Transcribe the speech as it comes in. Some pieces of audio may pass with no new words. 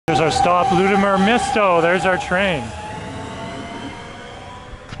There's our stop, Ljutomer Misto. There's our train.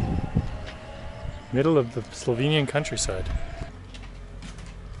 Middle of the Slovenian countryside.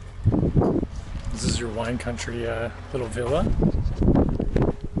 This is your wine country little villa.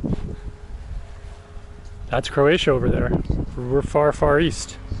 That's Croatia over there. We're far, far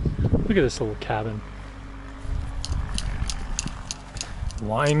east. Look at this little cabin.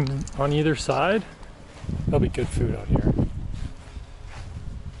 Wine on either side. That'll be good food out here.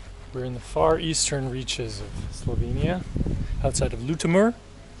 We're in the far eastern reaches of Slovenia, outside of Ljutomer.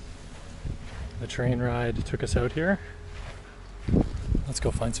 The train ride took us out here. Let's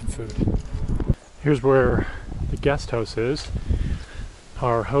go find some food. Here's where the guest house is.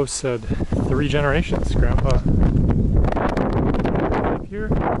 Our host said 3 generations. Grandpa lived here.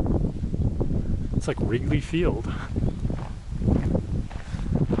 It's like Wrigley Field.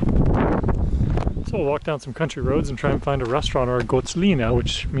 So we'll walk down some country roads and try and find a restaurant or a goclina,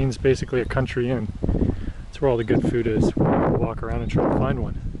 which means basically a country inn. That's where all the good food is. We'll walk around and try to find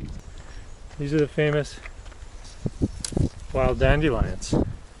one. These are the famous wild dandelions.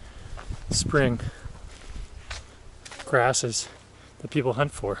 Spring grasses that people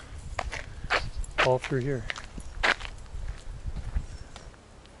hunt for. All through here.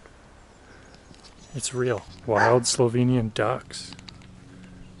 It's real. Wild Slovenian ducks.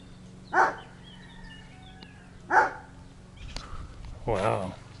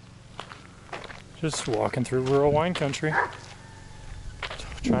 Wow. Just walking through rural wine country.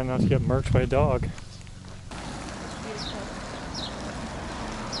 Trying not to get murked by a dog.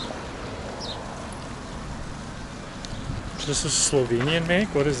 Is this a Slovenian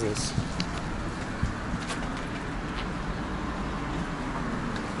make? What is this?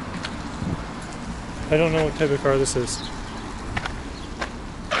 I don't know what type of car this is.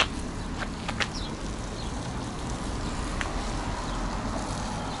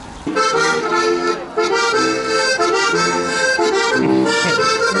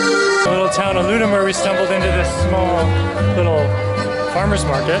 Little town of Ljutomer, we stumbled into this small little farmer's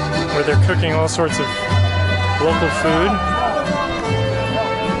market where they're cooking all sorts of local food.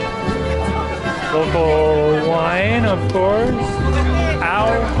 Local wine, of course.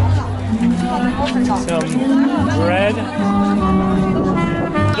 Ow. Some bread.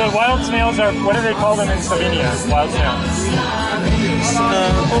 The wild snails are, what do they call them in Slovenia? Wild snails?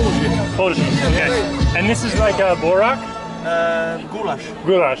 Polish. Okay. And this is like a borak? Goulash.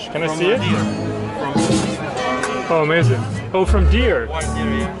 Goulash. Can I see it? Deer. Oh, amazing. Oh, from deer. Wild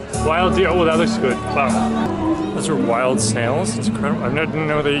deer, yeah. Wild deer. Oh, that looks good. Wow. Those are wild snails. It's incredible. I didn't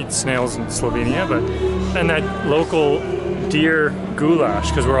know they eat snails in Slovenia, but and that local deer goulash,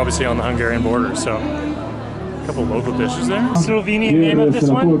 because we're obviously on the Hungarian border, so a couple local dishes there. Slovenian name of this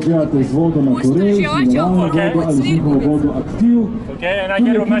one? Okay, and I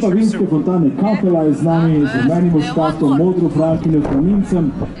get a mushroom soup.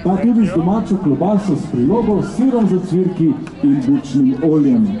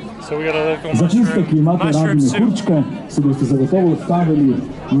 So we got a local mushroom soup. Se boste zagotovo stavili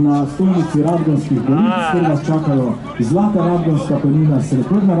na stolnici radgonskih goric, kjer vas čakajo zlata radgonska penina,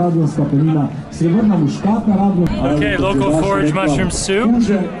 srebrna radgonska penina, srebrna muškatna radgonska penina. Okay, local forage mushroom soup.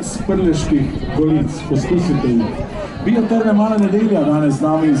 Kuže s prleških goric, poskusite jih. Bio trga Mala nedelja danes z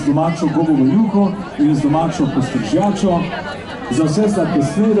nami z domačo gobovo juho in z domačo postržjačo. Za vse sladke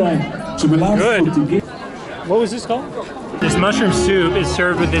slede, čebelarsko tige. What was this called? This mushroom soup is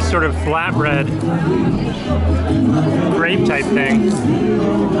served with this sort of flatbread grape type thing.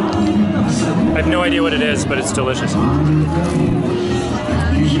 I have no idea what it is, but it's delicious.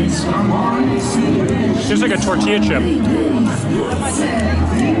 It's just like a tortilla chip.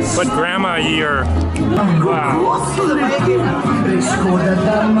 But grandma-y or... Wow.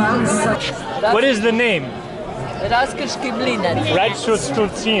 What is the name? Raskrški mlinac.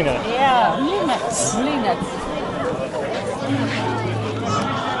 Radščurcina. Yeah, mlinac.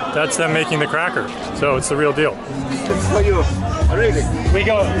 That's them making the cracker, so it's the real deal. It's for you, really. We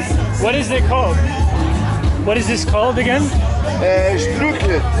go, what is it called? What is this called again?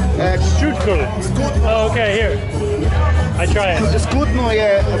 Strudel. Strudel. Oh, okay, here. I try it. Skutno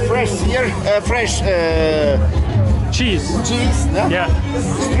je fresh here, fresh cheese. Cheese, yeah? Yeah.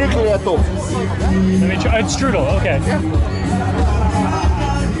 Strudel je to. Let me try, it's strudel, okay.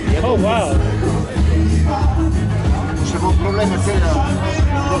 Oh, wow.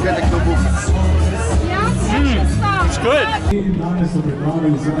 It's good.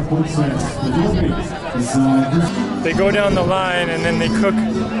 They go down the line and then they cook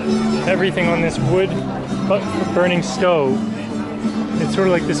everything on this wood burning stove. It's sort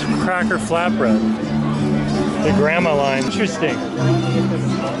of like this cracker flatbread. The grandma line. Interesting.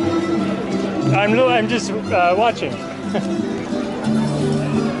 I'm just watching.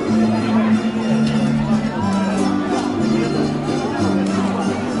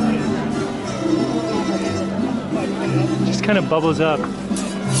 Just kind of bubbles up.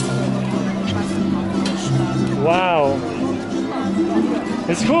 Wow.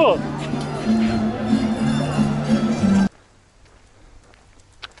 It's cool.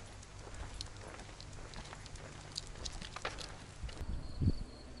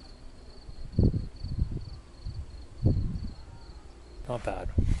 Not bad.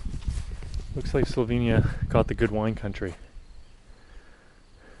 Looks like Slovenia got the good wine country.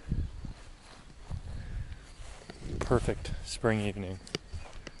 Perfect spring evening.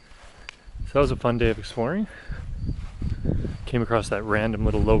 So that was a fun day of exploring. Came across that random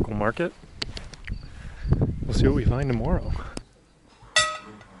little local market. We'll see what we find tomorrow.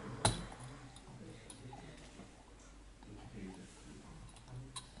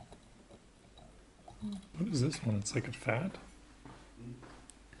 What is this one? It's like a fat?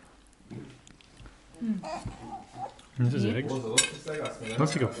 This is eggs.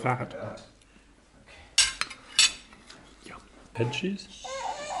 Looks like a fat. Yum. Head cheese.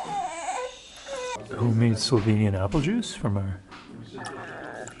 Homemade Slovenian apple juice from our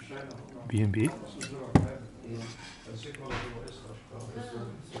B&B.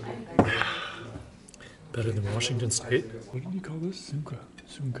 Better than Washington State. What did you call this? Sunka.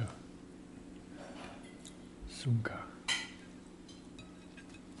 Sunka. Sunka.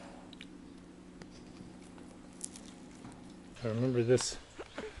 I remember this.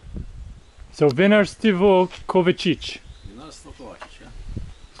 So Vinarstvo Kovačić.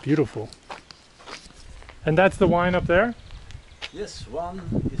 Beautiful. And that's the wine up there? Yes,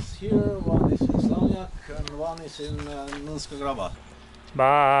 one is here, one is in Slovenia, and one is in Nunska Graba.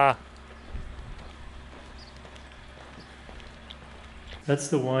 Bah. That's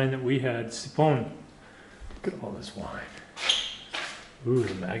the wine that we had. Sipon. Look at all this wine. Ooh,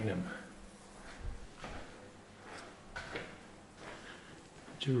 the Magnum.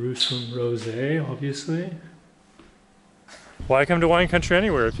 Jerusalem Rosé, obviously. Why come to wine country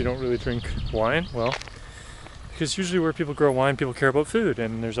anywhere if you don't really drink wine? Well, because usually where people grow wine, people care about food,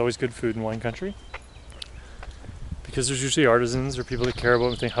 and there's always good food in wine country. Because there's usually artisans or people that care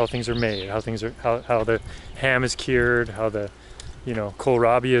about how things are made, how the ham is cured, how the,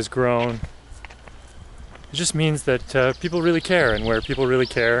 kohlrabi is grown. It just means that people really care, and where people really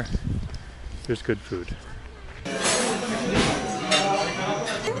care, there's good food.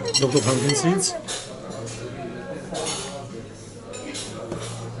 Local pumpkin seeds.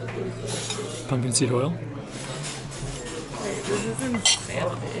 Pumpkin seed oil. This isn't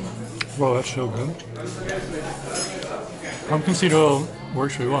fancy. Wow, that's so good. Pumpkin seed oil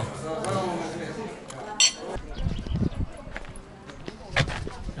works really well.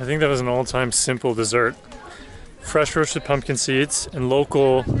 I think that was an all-time simple dessert. Fresh roasted pumpkin seeds and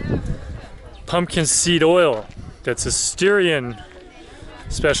local pumpkin seed oil. That's a Styrian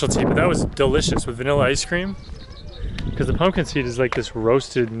specialty, but that was delicious with vanilla ice cream. Because the pumpkin seed is like this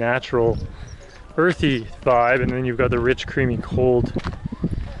roasted, natural, earthy vibe, and then you've got the rich, creamy, cold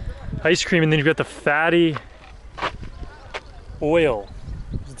ice cream, and then you've got the fatty oil.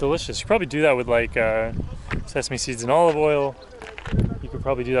 It's delicious. You could probably do that with like sesame seeds and olive oil. You could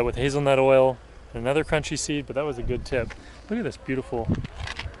probably do that with hazelnut oil and another crunchy seed, but that was a good tip. Look at this beautiful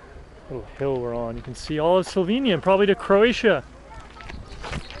little hill we're on. You can see all of Slovenia and probably to Croatia.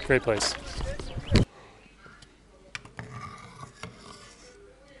 Great place.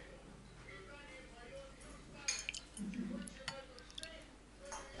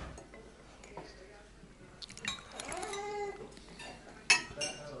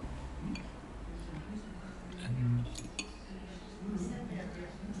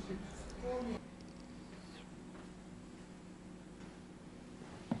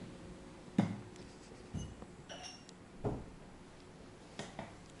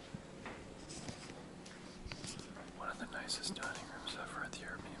 Nicest dining rooms ever at the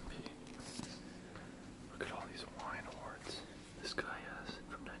Airbnb. Look at all these wine awards this guy has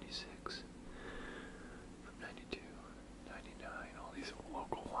from 96, from 92, 99, all these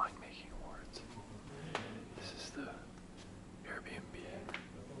local winemaking awards. This is the Airbnb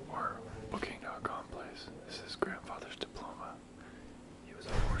or Booking.com place. This is grandfather's diploma. He was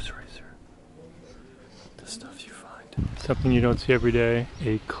a horse racer. The stuff you find. Something you don't see every day,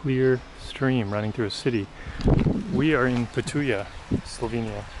 a clear stream running through a city. We are in Ptuj,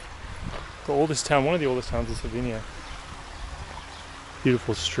 Slovenia. The oldest town, one of the oldest towns in Slovenia.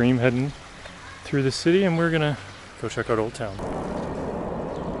 Beautiful stream heading through the city, and we're gonna go check out Old Town.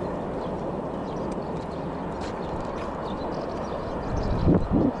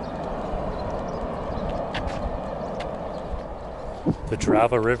 the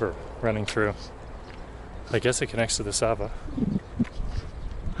Drava River running through. I guess it connects to the Sava.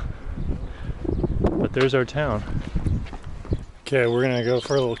 But there's our town. Okay, we're gonna go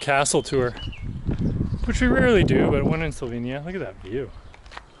for a little castle tour, which we rarely do, but one in Slovenia. Look at that view.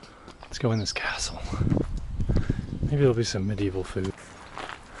 Let's go in this castle. Maybe there'll be some medieval food.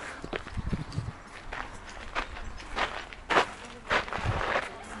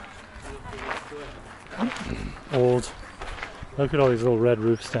 Old. Look at all these little red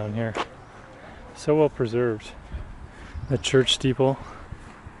roofs down here. So well preserved. The church steeple.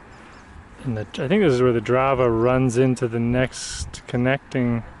 And I think this is where the Drava runs into the next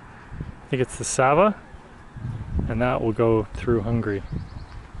connecting, I think it's the Sava, and that will go through Hungary.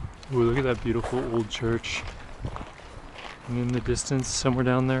 Ooh, look at that beautiful old church. And in the distance, somewhere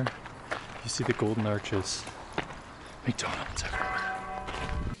down there, you see the golden arches. McDonald's everywhere.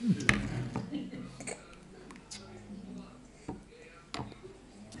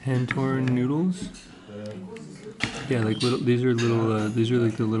 Hand-torn noodles. Yeah, like little. These are little. These are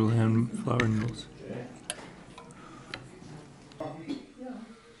like the little hand flour noodles.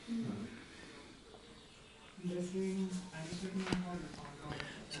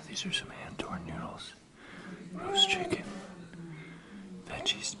 So these are some hand-torn noodles, roast chicken,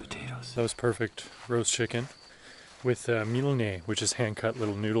 veggies, potatoes. That was perfect roast chicken with milne, which is hand-cut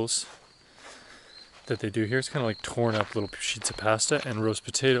little noodles that they do here. It's kind of like torn up little sheets of pasta, and roast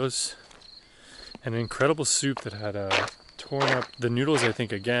potatoes. And an incredible soup that had torn up the noodles, I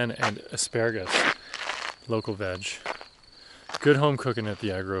think, again, and asparagus, local veg. Good home cooking at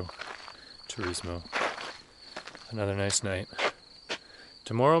the Agro Turismo. Another nice night.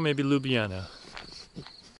 Tomorrow, maybe Ljubljana.